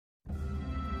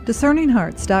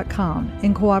DiscerningHearts.com,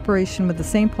 in cooperation with the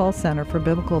St. Paul Center for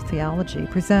Biblical Theology,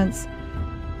 presents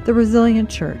The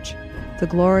Resilient Church, the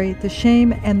Glory, the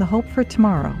Shame, and the Hope for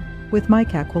Tomorrow, with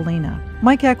Mike Aquilina.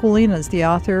 Mike Aquilina is the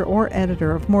author or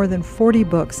editor of more than 40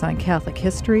 books on Catholic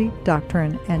history,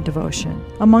 doctrine, and devotion.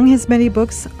 Among his many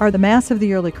books are The Mass of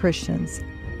the Early Christians,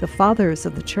 The Fathers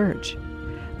of the Church,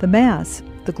 The Mass,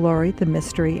 the Glory, the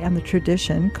Mystery, and the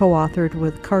Tradition, co-authored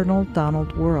with Cardinal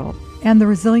Donald Wuerl, and The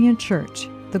Resilient Church,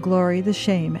 the Glory, the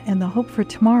Shame, and the Hope for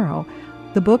Tomorrow,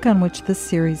 the book on which this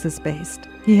series is based.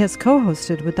 He has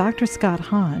co-hosted with Dr. Scott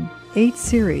Hahn 8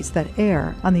 series that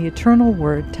air on the Eternal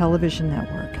Word television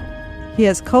network. He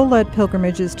has co-led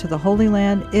pilgrimages to the Holy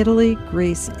Land, Italy,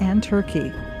 Greece, and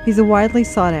Turkey. He's a widely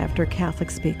sought-after Catholic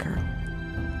speaker.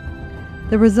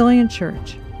 The Resilient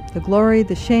Church, the Glory,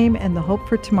 the Shame, and the Hope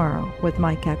for Tomorrow, with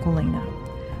Mike Aquilina.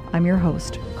 I'm your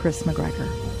host, Chris McGregor.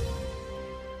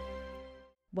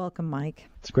 Welcome, Mike.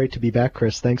 It's great to be back,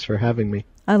 Chris. Thanks for having me.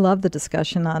 I love the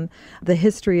discussion on the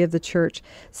history of the church,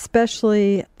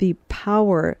 especially the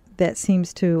power that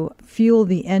seems to fuel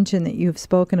the engine that you've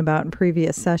spoken about in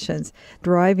previous sessions,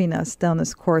 driving us down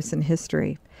this course in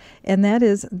history. And that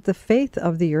is the faith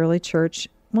of the early church,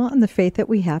 and the faith that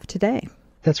we have today.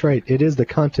 That's right. It is the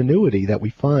continuity that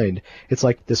we find. It's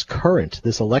like this current,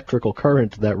 this electrical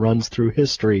current that runs through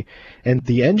history, and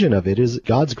the engine of it is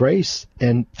God's grace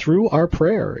and through our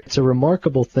prayer. It's a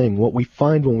remarkable thing. What we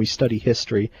find when we study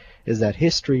history is that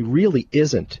history really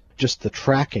isn't just the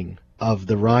tracking of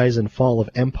the rise and fall of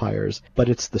empires, but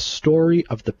it's the story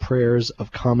of the prayers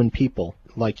of common people,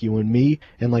 like you and me,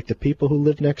 and like the people who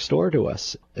live next door to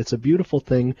us. It's a beautiful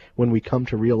thing when we come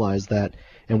to realize that,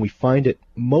 and we find it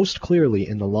most clearly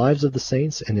in the lives of the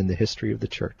saints and in the history of the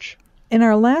church. In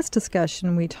our last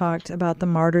discussion, we talked about the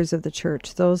martyrs of the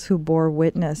church, those who bore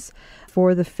witness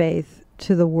for the faith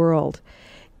to the world.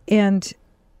 And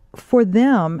for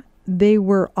them, they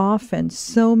were often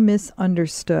so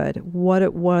misunderstood what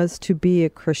it was to be a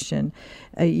Christian.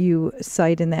 You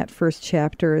cite in that first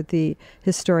chapter the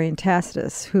historian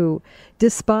Tacitus, who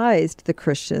despised the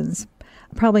Christians,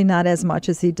 probably not as much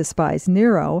as he despised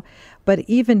Nero, but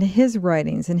even his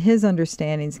writings and his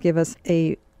understandings give us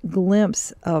a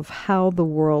glimpse of how the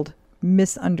world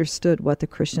misunderstood what the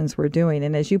Christians were doing.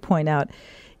 And as you point out,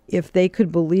 if they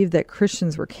could believe that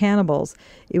Christians were cannibals,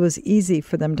 it was easy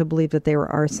for them to believe that they were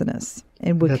arsonists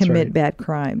and would commit bad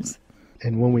crimes.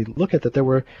 And when we look at that, there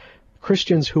were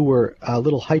Christians who were a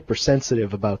little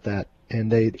hypersensitive about that, and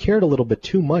they cared a little bit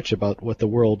too much about what the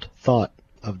world thought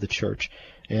of the church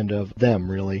and of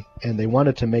them, really. And they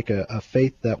wanted to make a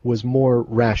faith that was more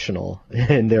rational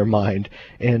in their mind.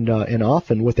 And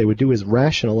often what they would do is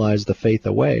rationalize the faith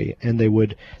away, and they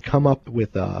would come up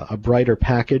with a brighter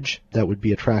package that would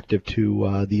be attractive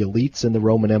to the elites in the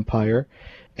Roman Empire,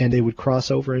 and they would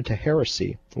cross over into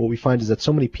heresy. What we find is that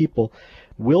so many people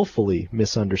willfully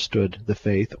misunderstood the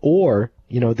faith, or,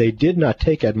 they did not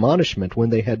take admonishment when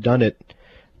they had done it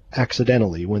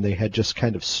accidentally, when they had just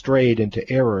kind of strayed into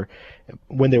error.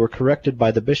 When they were corrected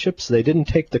by the bishops, they didn't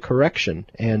take the correction,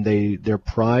 and their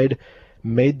pride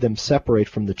made them separate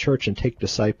from the church and take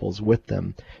disciples with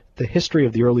them. The history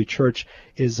of the early church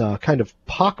is kind of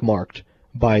pockmarked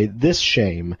by this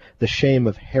shame, the shame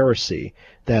of heresy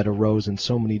that arose in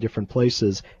so many different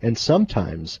places, and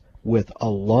sometimes, with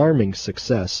alarming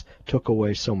success, took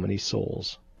away so many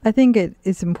souls. I think it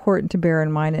is important to bear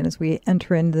in mind, and as we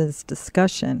enter into this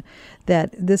discussion,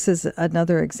 that this is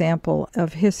another example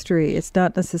of history. It's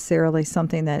not necessarily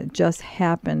something that just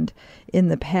happened in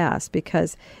the past,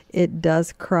 because it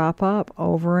does crop up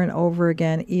over and over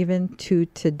again. Even to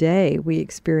today, we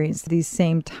experience these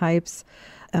same types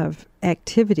of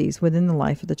activities within the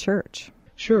life of the church.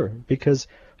 Sure, because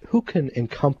who can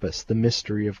encompass the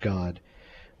mystery of God?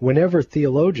 Whenever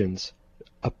theologians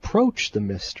approach the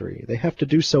mystery, they have to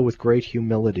do so with great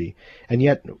humility. And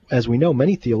yet, as we know,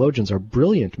 many theologians are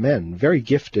brilliant men, very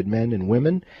gifted men and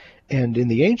women. And in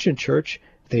the ancient church,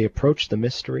 they approached the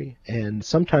mystery, and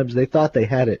sometimes they thought they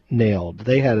had it nailed.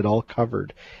 They had it all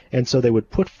covered. And so they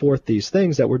would put forth these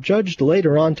things that were judged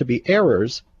later on to be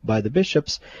errors by the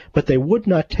bishops, but they would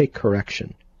not take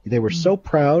correction. They were so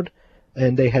proud,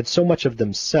 and they had so much of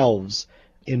themselves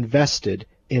invested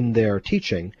in their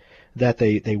teaching that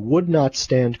they would not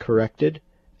stand corrected,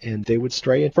 and they would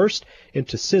stray first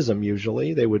into schism.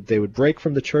 Usually they would break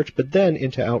from the church, but then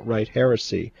into outright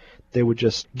heresy. They would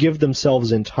just give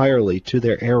themselves entirely to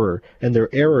their error, and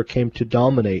their error came to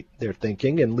dominate their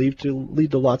thinking and lead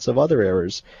to lots of other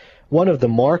errors. One of the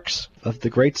marks of the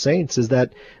great saints is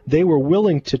that they were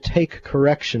willing to take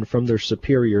correction from their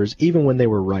superiors even when they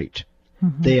were right.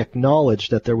 They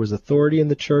acknowledged that there was authority in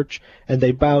the church, and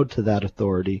they bowed to that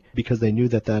authority because they knew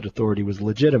that that authority was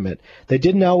legitimate. They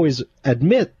didn't always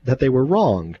admit that they were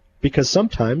wrong, because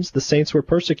sometimes the saints were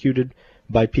persecuted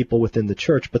by people within the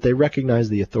church, but they recognized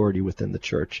the authority within the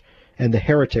church, and the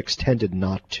heretics tended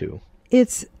not to.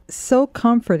 It's so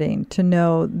comforting to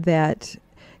know that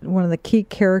one of the key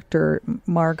character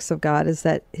marks of God is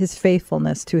that his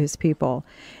faithfulness to his people.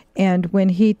 And when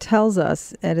he tells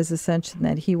us at his ascension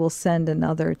that he will send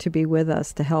another to be with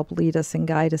us, to help lead us and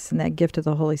guide us in that gift of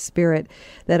the Holy Spirit,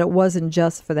 that it wasn't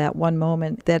just for that one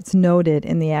moment that's noted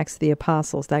in the Acts of the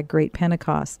Apostles, that great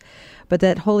Pentecost, but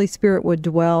that Holy Spirit would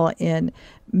dwell in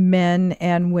men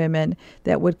and women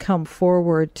that would come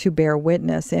forward to bear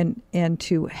witness and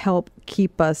to help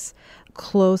keep us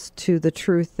close to the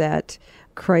truth that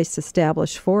Christ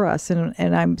established for us. And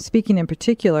I'm speaking in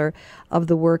particular of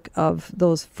the work of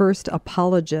those first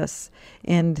apologists,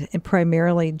 and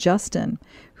primarily Justin,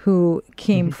 who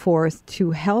came forth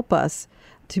to help us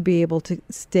to be able to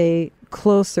stay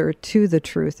closer to the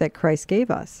truth that Christ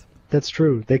gave us. That's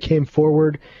true. They came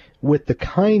forward with the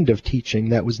kind of teaching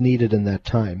that was needed in that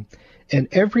time. And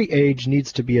every age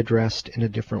needs to be addressed in a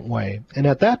different way. And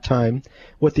at that time,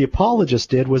 what the apologists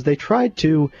did was they tried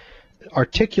to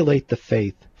articulate the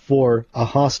faith for a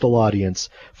hostile audience,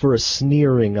 for a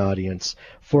sneering audience,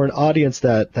 for an audience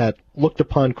that looked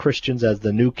upon Christians as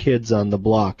the new kids on the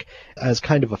block, as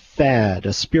kind of a fad,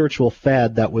 a spiritual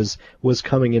fad that was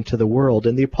coming into the world.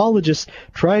 And the apologists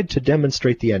tried to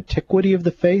demonstrate the antiquity of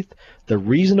the faith, the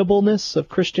reasonableness of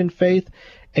Christian faith,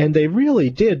 and they really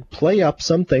did play up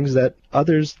some things that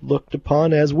others looked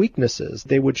upon as weaknesses.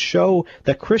 They would show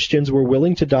that Christians were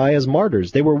willing to die as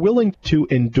martyrs. They were willing to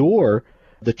endure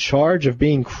the charge of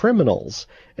being criminals,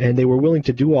 and they were willing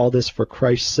to do all this for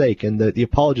Christ's sake. And the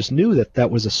apologists knew that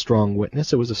that was a strong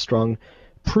witness. It was a strong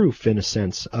proof, in a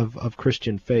sense, of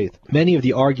Christian faith. Many of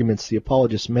the arguments the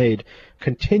apologists made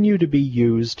continue to be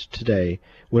used today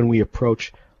when we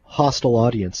approach hostile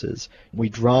audiences. We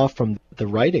draw from the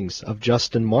writings of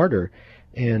Justin Martyr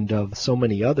and of so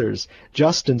many others.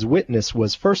 Justin's witness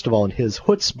was, first of all, in his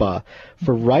chutzpah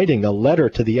for writing a letter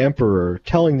to the emperor,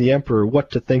 telling the emperor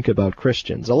what to think about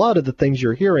Christians. A lot of the things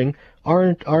you're hearing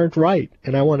aren't right,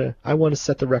 and I want to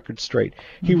set the record straight.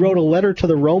 He wrote a letter to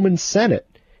the Roman Senate.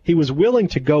 He was willing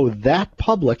to go that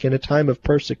public in a time of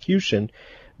persecution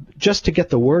just to get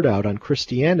the word out on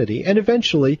Christianity, and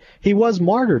eventually he was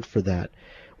martyred for that.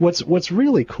 What's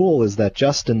really cool is that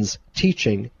Justin's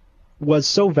teaching was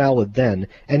so valid then,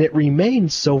 and it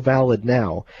remains so valid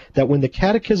now, that when the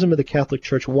Catechism of the Catholic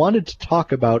Church wanted to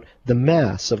talk about the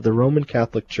Mass of the Roman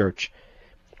Catholic Church,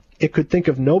 it could think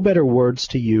of no better words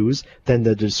to use than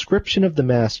the description of the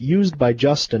Mass used by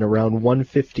Justin around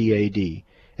 150 A.D.,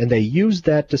 and they used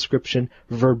that description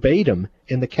verbatim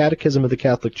in the Catechism of the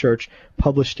Catholic Church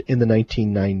published in the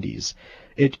 1990s.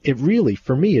 It really,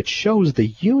 for me, it shows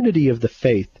the unity of the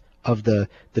faith of the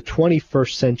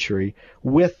 21st century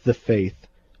with the faith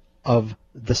of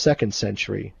the 2nd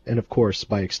century, and of course,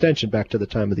 by extension, back to the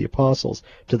time of the apostles,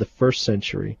 to the 1st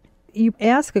century. You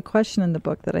ask a question in the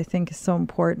book that I think is so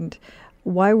important.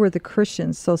 Why were the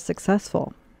Christians so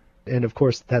successful? And of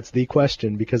course, that's the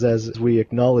question, because as we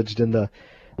acknowledged in the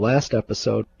last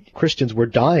episode, Christians were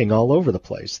dying all over the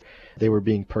place. They were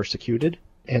being persecuted,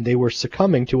 and they were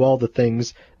succumbing to all the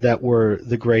things that were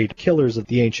the great killers of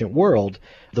the ancient world,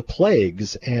 the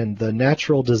plagues and the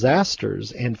natural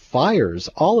disasters and fires.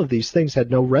 All of these things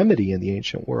had no remedy in the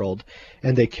ancient world,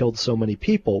 and they killed so many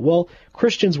people. Well,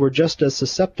 Christians were just as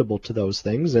susceptible to those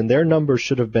things, and their numbers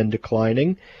should have been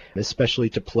declining, especially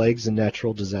to plagues and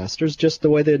natural disasters, just the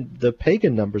way that the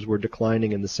pagan numbers were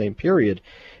declining in the same period,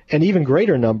 and even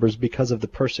greater numbers because of the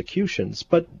persecutions.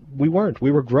 But we weren't.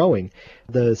 We were growing.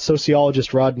 The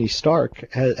sociologist Rodney Stark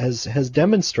has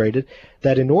demonstrated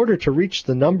that in order to reach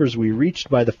the numbers we reached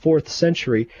by the 4th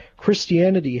century,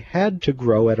 Christianity had to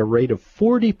grow at a rate of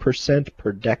 40%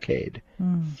 per decade.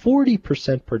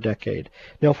 40% per decade.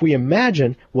 Now, if we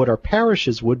imagine what our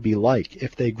parishes would be like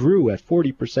if they grew at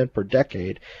 40% per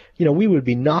decade, we would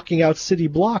be knocking out city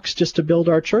blocks just to build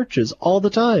our churches all the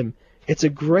time. It's a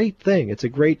great thing. It's a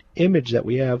great image that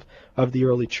we have of the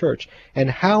early church. And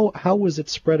how was it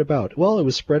spread about? Well, it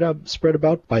was spread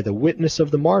about by the witness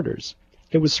of the martyrs.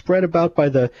 It was spread about by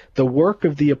the work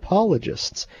of the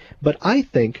apologists. But I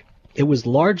think it was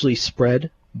largely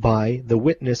spread by the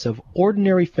witness of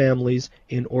ordinary families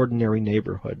in ordinary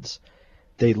neighborhoods.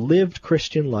 They lived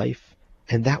Christian life,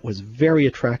 and that was very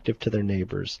attractive to their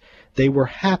neighbors. They were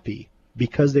happy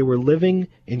because they were living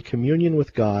in communion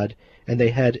with God, and they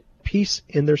had peace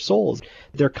in their souls.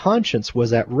 Their conscience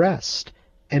was at rest,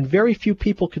 And very few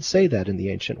people could say that in the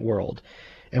ancient world.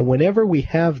 And whenever we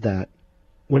have that,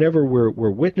 whenever we're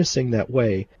witnessing that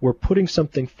way, we're putting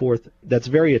something forth that's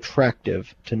very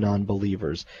attractive to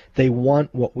non-believers. They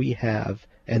want what we have,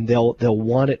 and they'll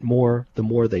want it more the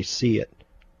more they see it.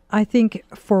 I think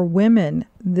for women,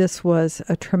 this was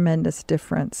a tremendous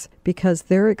difference because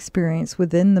their experience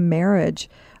within the marriage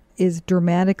is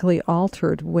dramatically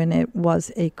altered when it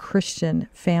was a Christian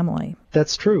family.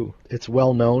 That's true. It's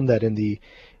well known that in the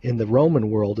Roman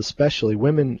world, especially,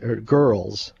 women, or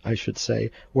girls, I should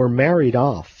say, were married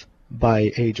off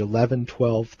by age 11,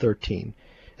 12, 13.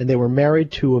 And they were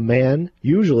married to a man,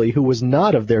 usually, who was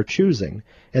not of their choosing,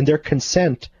 and their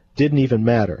consent didn't even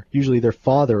matter. Usually their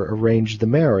father arranged the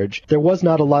marriage. There was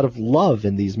not a lot of love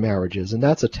in these marriages, and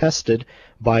that's attested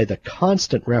by the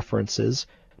constant references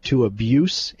to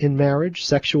abuse in marriage,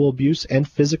 sexual abuse and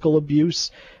physical abuse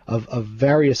of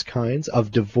various kinds,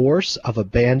 of divorce, of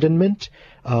abandonment,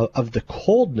 of the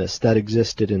coldness that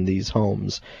existed in these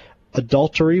homes.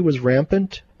 Adultery was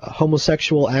rampant.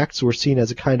 Homosexual acts were seen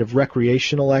as a kind of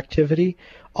recreational activity.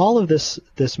 All of this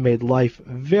made life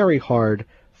very hard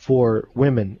for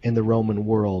women in the Roman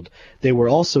world. They were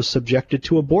also subjected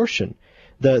to abortion.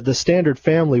 The standard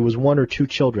family was 1 or 2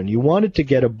 children. You wanted to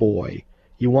get a boy.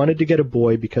 You wanted to get a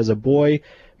boy because a boy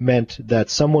meant that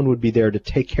someone would be there to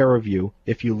take care of you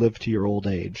if you lived to your old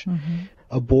age. Mm-hmm.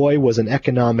 A boy was an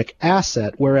economic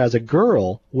asset, whereas a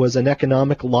girl was an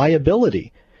economic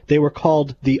liability. They were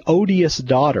called the odious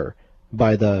daughter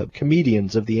by the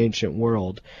comedians of the ancient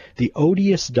world. The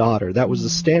odious daughter, that was the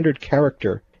standard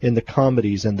character in the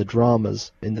comedies and the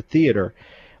dramas in the theater.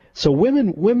 So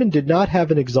women did not have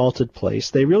an exalted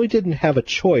place. They really didn't have a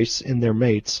choice in their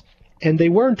mates. And they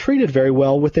weren't treated very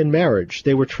well within marriage.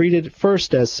 They were treated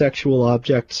first as sexual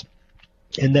objects,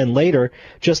 and then later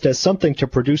just as something to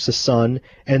produce a son.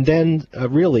 And then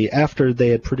really, after they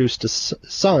had produced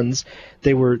sons,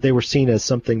 they were seen as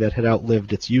something that had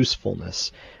outlived its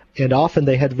usefulness. And often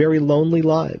they had very lonely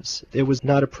lives. It was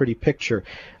not a pretty picture.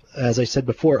 As I said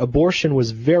before, abortion was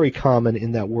very common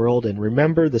in that world. And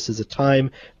remember, this is a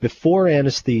time before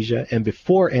anesthesia and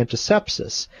before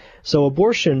antisepsis. So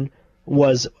abortion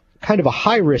was kind of a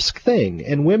high-risk thing,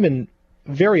 and women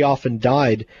very often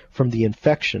died from the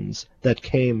infections that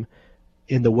came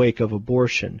in the wake of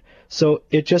abortion. So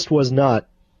it just was not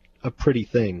a pretty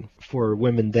thing for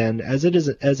women then, as it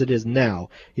is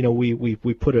now. You know, we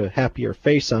put a happier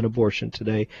face on abortion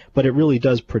today, but it really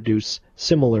does produce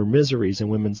similar miseries in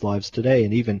women's lives today,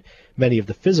 and even many of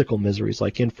the physical miseries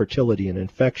like infertility and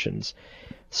infections.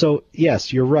 So,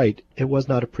 yes, you're right. It was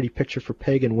not a pretty picture for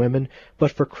pagan women,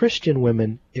 but for Christian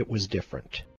women, it was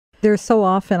different. There's so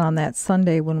often on that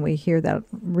Sunday when we hear that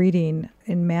reading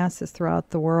in masses throughout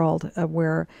the world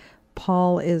where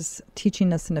Paul is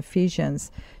teaching us in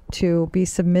Ephesians to be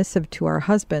submissive to our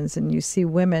husbands, and you see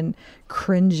women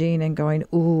cringing and going,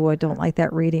 ooh, I don't like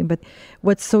that reading. But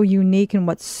what's so unique and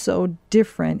what's so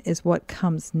different is what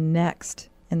comes next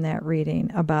in that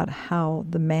reading about how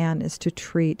the man is to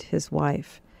treat his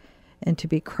wife and to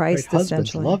be Christ, right, husbands,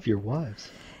 essentially. Love your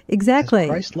wives. Exactly. As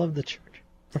Christ loved the church.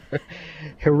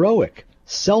 Heroic,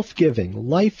 self-giving,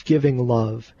 life-giving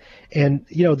love. And,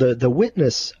 you know, the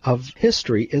witness of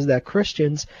history is that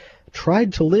Christians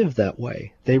tried to live that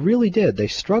way. They really did. They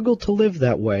struggled to live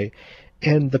that way.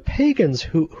 And the pagans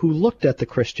who looked at the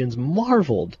Christians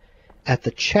marveled at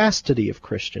the chastity of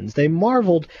Christians. They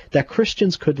marveled that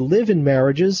Christians could live in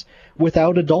marriages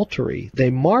without adultery.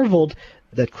 They marveled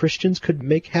that Christians could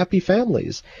make happy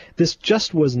families. This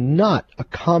just was not a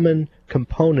common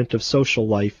component of social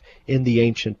life in the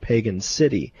ancient pagan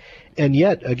city. And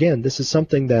yet, again, this is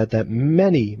something that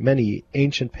many, many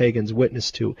ancient pagans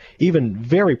witnessed to. Even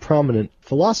very prominent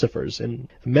philosophers and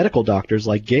medical doctors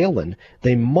like Galen,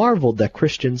 they marveled that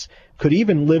Christians could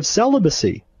even live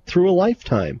celibacy through a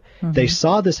lifetime. Mm-hmm. They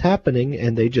saw this happening,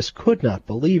 and they just could not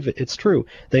believe it's true.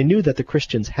 They knew that the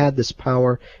Christians had this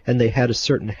power, and they had a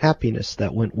certain happiness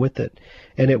that went with it.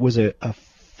 And it was a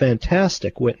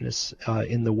fantastic witness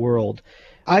in the world.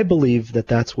 I believe that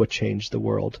that's what changed the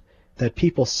world, that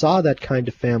people saw that kind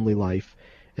of family life,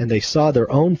 and they saw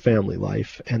their own family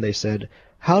life, and they said,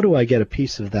 how do I get a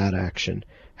piece of that action?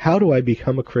 How do I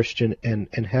become a Christian and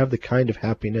have the kind of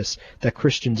happiness that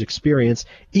Christians experience,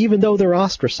 even though they're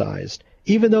ostracized,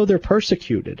 even though they're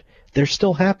persecuted? They're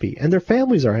still happy, and their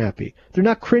families are happy. They're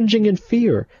not cringing in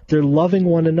fear. They're loving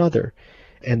one another,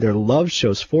 and their love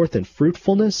shows forth in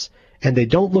fruitfulness And they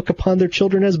don't look upon their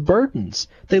children as burdens.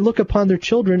 They look upon their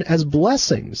children as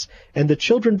blessings. And the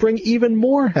children bring even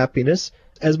more happiness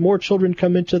as more children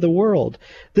come into the world.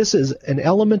 This is an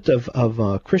element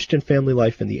of Christian family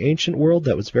life in the ancient world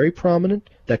that was very prominent,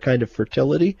 that kind of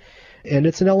fertility. And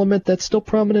it's an element that's still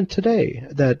prominent today,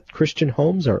 that Christian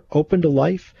homes are open to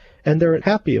life and they're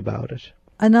happy about it.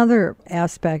 Another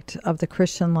aspect of the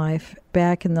Christian life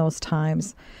back in those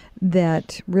times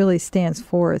that really stands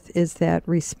forth is that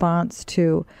response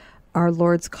to our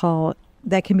Lord's call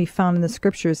that can be found in the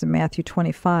scriptures in Matthew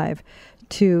 25,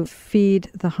 to feed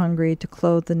the hungry, to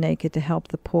clothe the naked, to help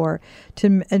the poor,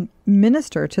 to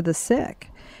minister to the sick.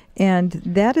 And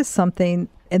that is something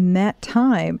in that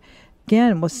time,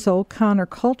 again, was so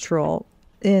countercultural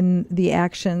in the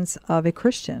actions of a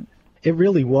Christian. It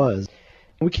really was.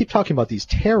 We keep talking about these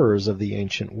terrors of the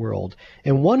ancient world,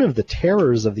 and one of the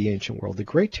terrors of the ancient world, the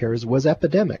great terrors, was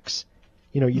epidemics.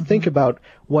 You think about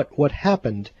what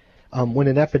happened when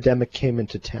an epidemic came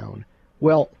into town.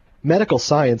 Well, medical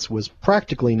science was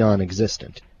practically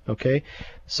non-existent, okay?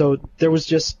 So there was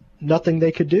just nothing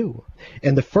they could do.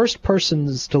 And the first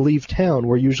persons to leave town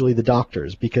were usually the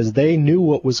doctors, because they knew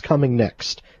what was coming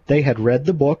next. They had read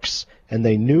the books, and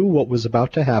they knew what was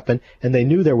about to happen, and they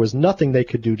knew there was nothing they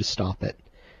could do to stop it.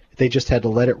 They just had to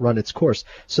let it run its course.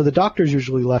 So the doctors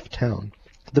usually left town.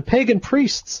 The pagan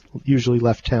priests usually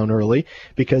left town early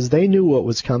because they knew what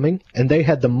was coming, and they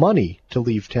had the money to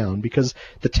leave town, because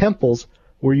the temples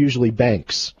were usually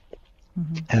banks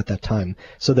at that time.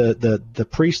 So the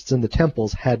priests in the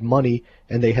temples had money,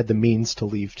 and they had the means to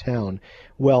leave town.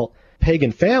 Well,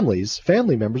 pagan family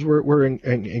members were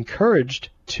encouraged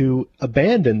to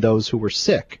abandon those who were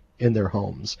sick in their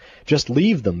homes. Just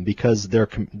leave them, because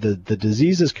the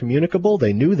disease is communicable.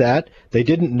 They knew that. They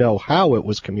didn't know how it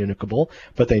was communicable,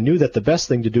 but they knew that the best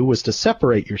thing to do was to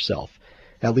separate yourself,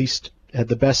 at least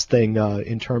the best thing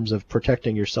in terms of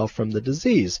protecting yourself from the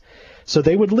disease. So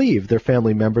they would leave their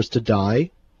family members to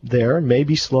die there,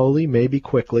 maybe slowly, maybe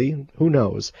quickly, who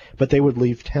knows, but they would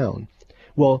leave town.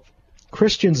 Well,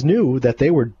 Christians knew that they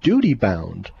were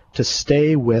duty-bound to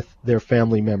stay with their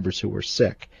family members who were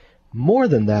sick. More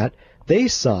than that, they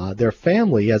saw their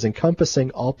family as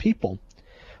encompassing all people.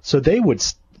 So they would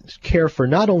care for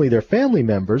not only their family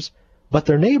members, but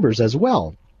their neighbors as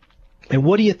well. And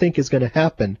what do you think is going to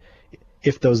happen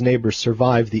if those neighbors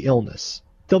survive the illness?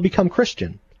 They'll become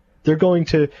Christian. They're going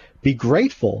to be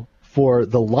grateful for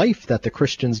the life that the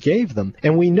Christians gave them.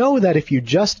 And we know that if you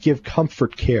just give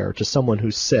comfort care to someone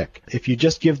who's sick, if you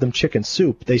just give them chicken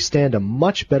soup, they stand a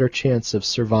much better chance of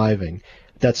surviving.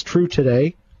 That's true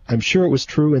today. I'm sure it was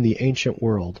true in the ancient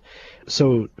world.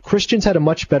 So Christians had a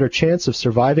much better chance of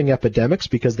surviving epidemics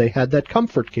because they had that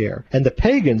comfort care. And the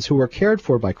pagans who were cared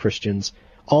for by Christians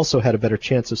also had a better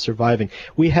chance of surviving.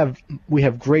 We have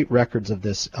great records of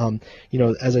this.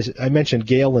 As I mentioned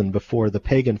Galen before, the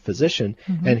pagan physician,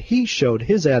 and he showed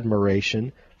his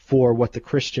admiration for what the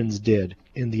Christians did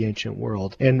in the ancient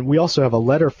world. And we also have a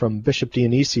letter from Bishop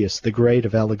Dionysius the Great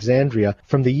of Alexandria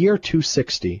from the year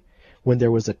 260, when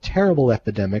there was a terrible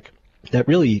epidemic that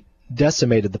really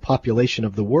decimated the population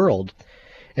of the world.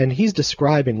 And he's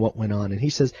describing what went on, and he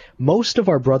says, most of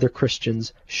our brother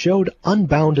Christians showed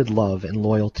unbounded love and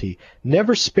loyalty,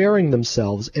 never sparing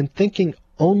themselves and thinking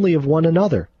only of one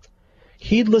another.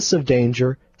 Heedless of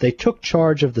danger, they took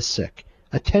charge of the sick,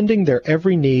 attending their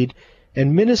every need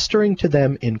and ministering to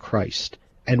them in Christ,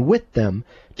 and with them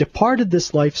departed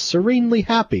this life serenely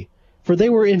happy, for they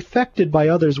were infected by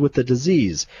others with the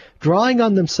disease, drawing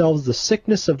on themselves the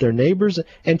sickness of their neighbors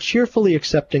and cheerfully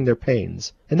accepting their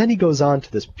pains. And then he goes on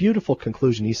to this beautiful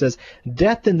conclusion. He says,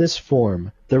 death in this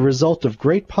form, the result of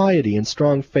great piety and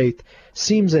strong faith,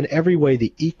 seems in every way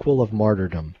the equal of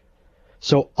martyrdom.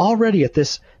 So already at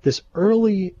this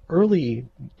early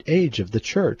age of the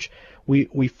church,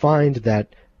 we find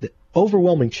that the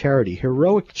overwhelming charity,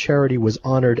 heroic charity, was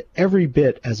honored every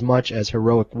bit as much as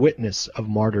heroic witness of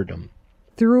martyrdom.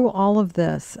 Through all of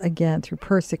this, again, through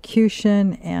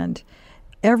persecution and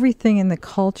everything in the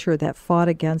culture that fought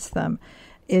against them,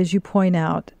 as you point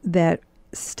out, that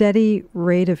steady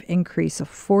rate of increase of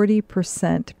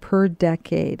 40% per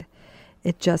decade,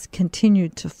 it just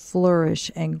continued to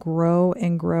flourish and grow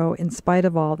in spite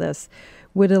of all this,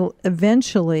 would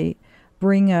eventually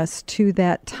bring us to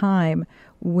that time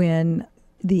when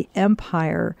the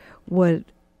empire would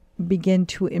begin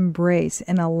to embrace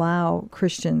and allow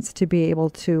Christians to be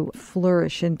able to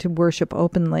flourish and to worship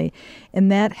openly.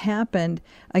 And that happened,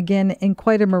 again, in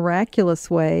quite a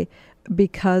miraculous way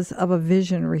because of a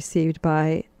vision received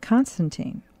by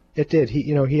Constantine. It did.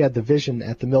 He had the vision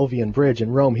at the Milvian Bridge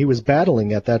in Rome. He was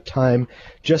battling at that time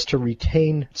just to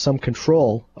retain some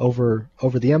control over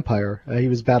the empire. He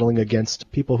was battling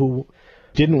against people who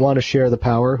didn't want to share the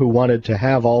power, who wanted to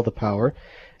have all the power.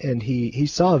 And he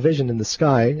saw a vision in the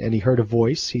sky, and he heard a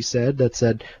voice, he said, that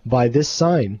said, "By this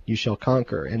sign you shall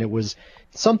conquer." And it was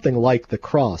something like the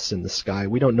cross in the sky.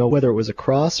 We don't know whether it was a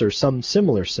cross or some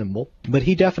similar symbol, but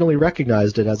he definitely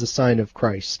recognized it as a sign of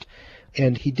Christ.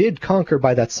 And he did conquer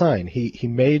by that sign. He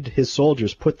made his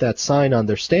soldiers put that sign on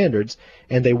their standards,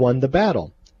 and they won the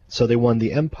battle. So they won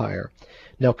the empire.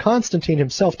 Now, Constantine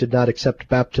himself did not accept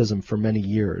baptism for many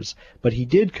years, but he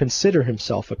did consider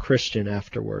himself a Christian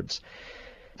afterwards,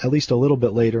 at least a little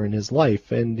bit later in his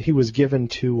life, and he was given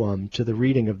to the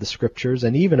reading of the scriptures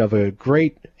and even of a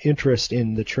great interest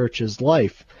in the church's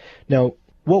life. Now,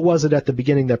 what was it at the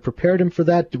beginning that prepared him for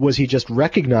that? Was he just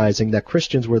recognizing that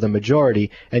Christians were the majority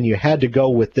and you had to go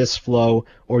with this flow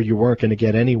or you weren't going to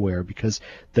get anywhere, because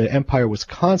the empire was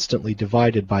constantly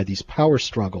divided by these power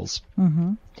struggles?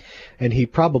 Mm-hmm. And he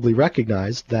probably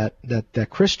recognized that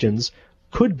Christians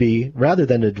could be, rather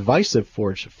than a divisive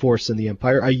force in the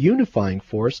empire, a unifying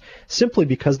force, simply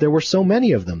because there were so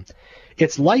many of them.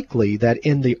 It's likely that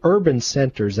in the urban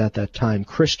centers at that time,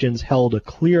 Christians held a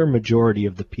clear majority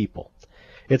of the people.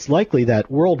 It's likely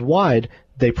that worldwide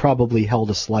they probably held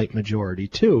a slight majority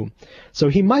too. So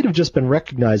he might have just been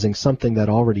recognizing something that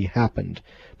already happened.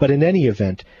 But in any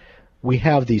event, we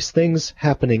have these things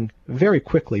happening very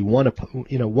quickly, one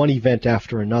event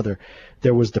after another.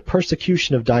 There was the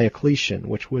persecution of Diocletian,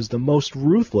 which was the most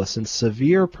ruthless and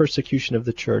severe persecution of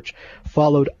the church,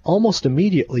 followed almost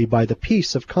immediately by the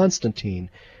peace of Constantine,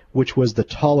 which was the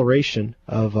toleration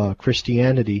of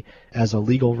Christianity as a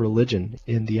legal religion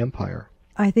in the empire.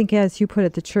 I think, as you put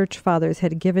it, the church fathers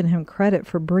had given him credit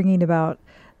for bringing about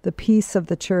the peace of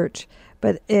the church.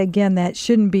 But again, that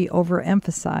shouldn't be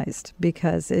overemphasized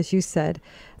because, as you said,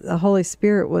 the Holy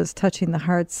Spirit was touching the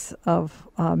hearts of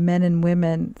men and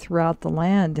women throughout the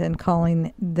land and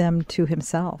calling them to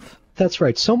himself. That's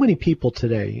right. So many people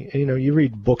today, you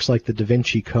read books like the Da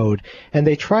Vinci Code, and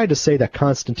they try to say that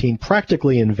Constantine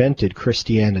practically invented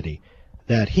Christianity,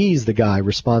 that he's the guy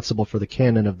responsible for the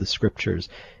canon of the scriptures,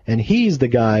 and he's the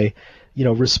guy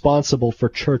responsible for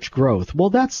church growth. Well,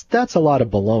 that's a lot of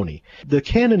baloney. The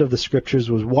canon of the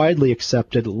scriptures was widely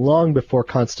accepted long before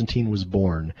Constantine was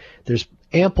born. There's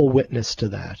ample witness to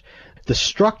that. The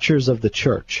structures of the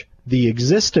church, the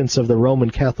existence of the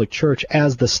Roman Catholic Church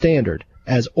as the standard,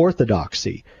 as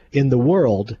orthodoxy in the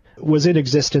world, was in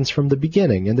existence from the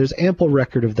beginning, and there's ample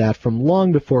record of that from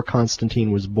long before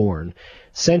Constantine was born,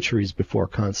 centuries before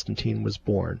Constantine was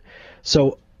born.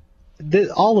 So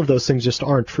all of those things just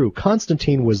aren't true.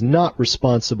 Constantine was not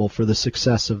responsible for the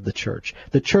success of the church.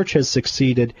 The church has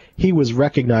succeeded. He was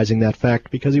recognizing that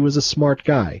fact because he was a smart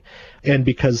guy, and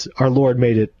because our Lord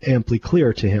made it amply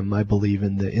clear to him, I believe,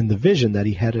 in the vision that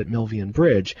he had at Milvian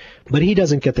Bridge. But he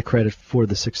doesn't get the credit for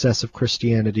the success of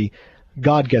Christianity.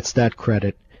 God gets that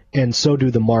credit, and so do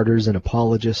the martyrs and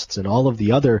apologists and all of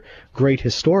the other great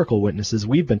historical witnesses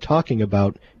we've been talking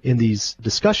about in these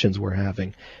discussions we're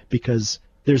having, because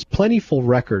there's plentiful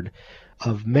record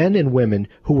of men and women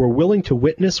who were willing to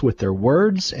witness with their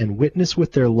words and witness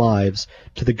with their lives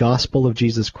to the gospel of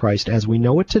Jesus Christ as we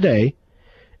know it today,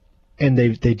 and they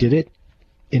did it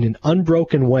in an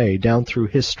unbroken way down through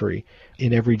history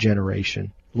in every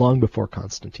generation, long before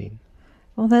Constantine.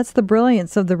 Well, that's the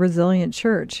brilliance of the resilient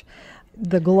church.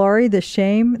 The glory, the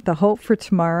shame, the hope for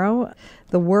tomorrow,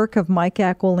 the work of Mike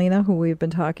Aquilina, who we've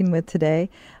been talking with today.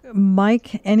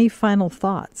 Mike, any final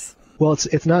thoughts? Well,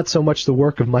 it's not so much the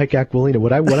work of Mike Aquilina.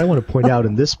 What I want to point out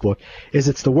in this book is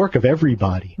it's the work of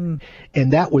everybody.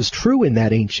 And that was true in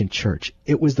that ancient church.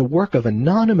 It was the work of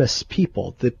anonymous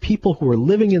people, the people who were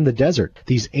living in the desert,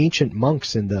 these ancient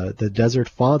monks and the desert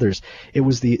fathers. It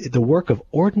was the work of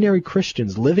ordinary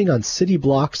Christians living on city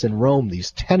blocks in Rome, these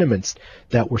tenements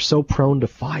that were so prone to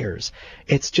fires.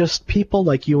 It's just people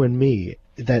like you and me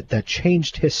that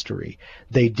changed history.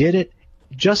 They did it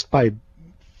just by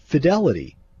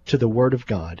fidelity to the Word of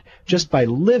God, just by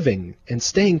living and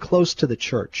staying close to the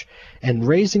church and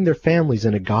raising their families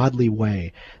in a godly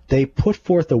way. They put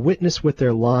forth a witness with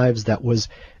their lives that was,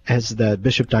 as the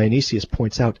Bishop Dionysius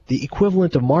points out, the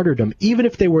equivalent of martyrdom, even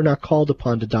if they were not called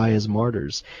upon to die as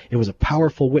martyrs. It was a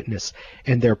powerful witness,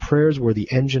 and their prayers were the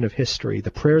engine of history.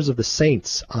 The prayers of the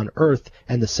saints on earth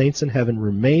and the saints in heaven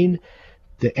remain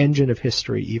the engine of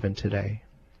history even today.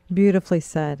 Beautifully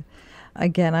said.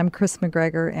 Again, I'm Chris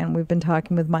McGregor, and we've been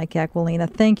talking with Mike Aquilina.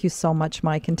 Thank you so much,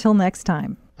 Mike. Until next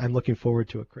time. I'm looking forward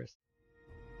to it, Chris.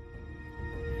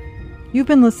 You've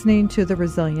been listening to The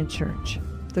Resilient Church.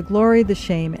 The Glory, the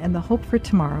Shame, and the Hope for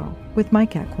Tomorrow with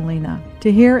Mike Aquilina.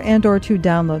 To hear and or to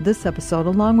download this episode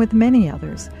along with many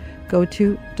others, go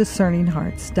to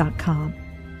discerninghearts.com.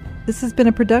 This has been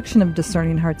a production of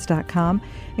discerninghearts.com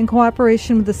in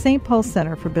cooperation with the St. Paul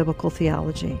Center for Biblical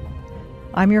Theology.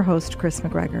 I'm your host, Chris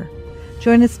McGregor.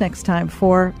 Join us next time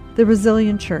for The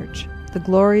Resilient Church, The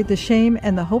Glory, the Shame,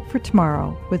 and the Hope for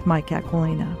Tomorrow with Mike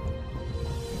Aquilina.